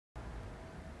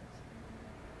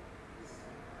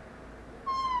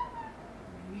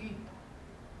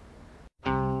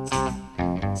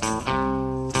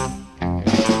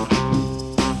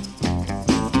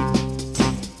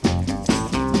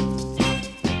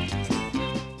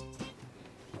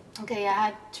Okay, I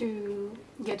had to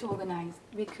get organized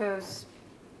because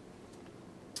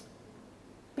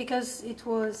it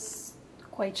was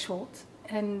quite short,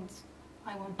 and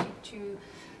I wanted to.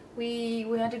 We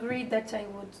had agreed that I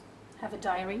would have a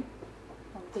diary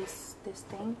of this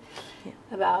thing, yeah,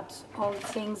 about all the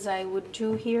things I would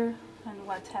do here and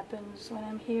what happens when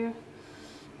I'm here,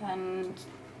 and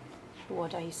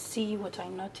what I see, what I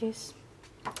notice.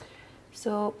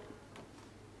 So,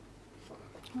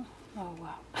 oh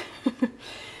wow.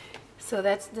 So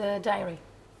that's the diary.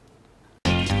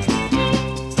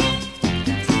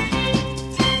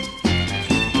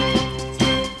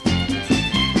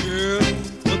 Girl,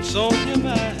 what's on your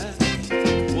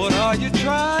mind? What are you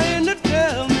trying to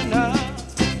tell me now?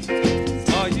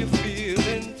 Are you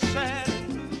feeling sad and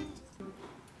blue?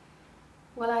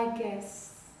 Well, I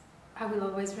guess I will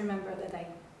always remember that I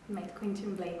met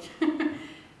Quentin Blake.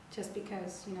 Just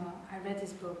because, you know, I read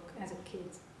this book as a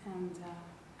kid,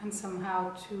 and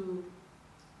somehow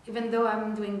even though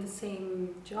I'm doing the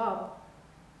same job,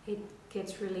 it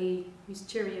gets really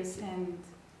mysterious and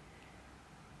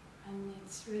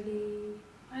it's really,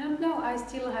 I don't know, I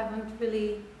still haven't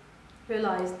really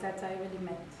realized that I really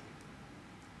met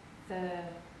the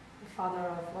father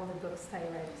of all the books I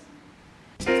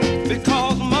read.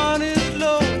 Because money's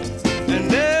low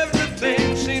and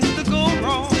everything seems to go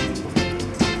wrong.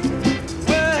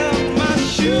 Well, my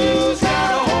shoes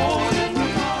got a hole in my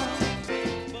bottom.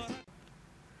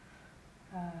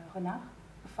 Renard,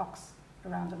 a fox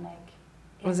around an egg.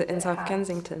 Was it in South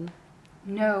Kensington?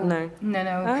 No. No. No,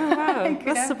 no. Oh, wow.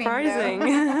 That's surprising.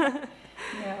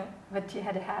 No, but she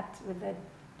had a hat with that.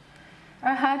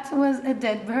 Her hat was a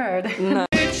dead bird. No.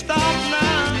 Stop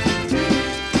now.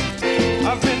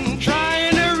 I've been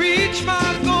trying to reach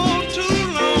my goal too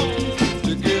long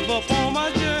to give up on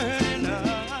my journey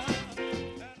now.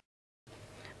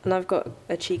 And I've got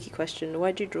a cheeky question.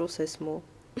 Why do you draw so small?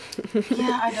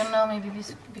 Yeah, I don't know. Maybe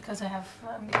because I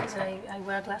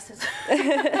wear glasses,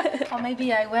 or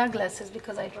maybe I wear glasses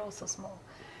because I draw so small.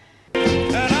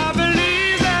 And I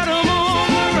believe that I'm on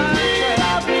the right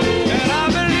track. And I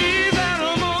believe that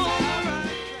I'm on the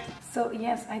right track. So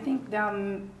yes, I think there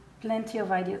are plenty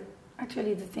of ideas.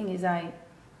 Actually, the thing is, I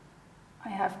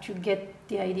have to get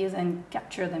the ideas and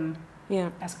capture them,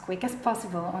 yeah, as quick as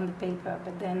possible on the paper.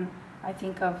 But then I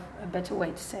think of a better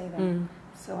way to say them.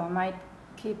 So I might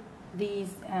keep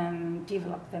these and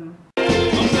develop them.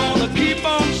 I'm gonna keep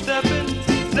on stepping,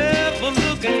 never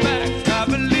looking back. I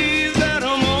believe that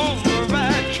I'm on the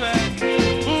right track.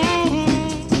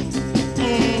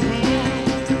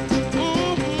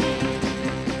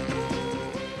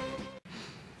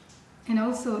 And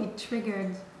also it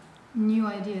triggered new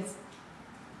ideas.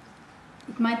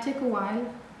 It might take a while,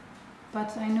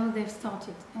 but I know they've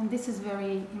started, and this is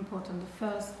very important. The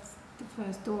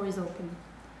first door is open.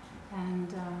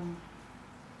 And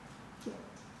yeah.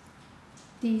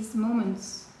 These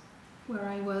moments where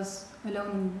I was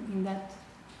alone in that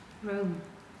room,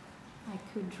 I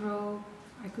could draw,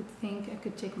 I could think, I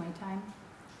could take my time.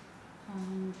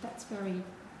 That's very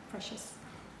precious.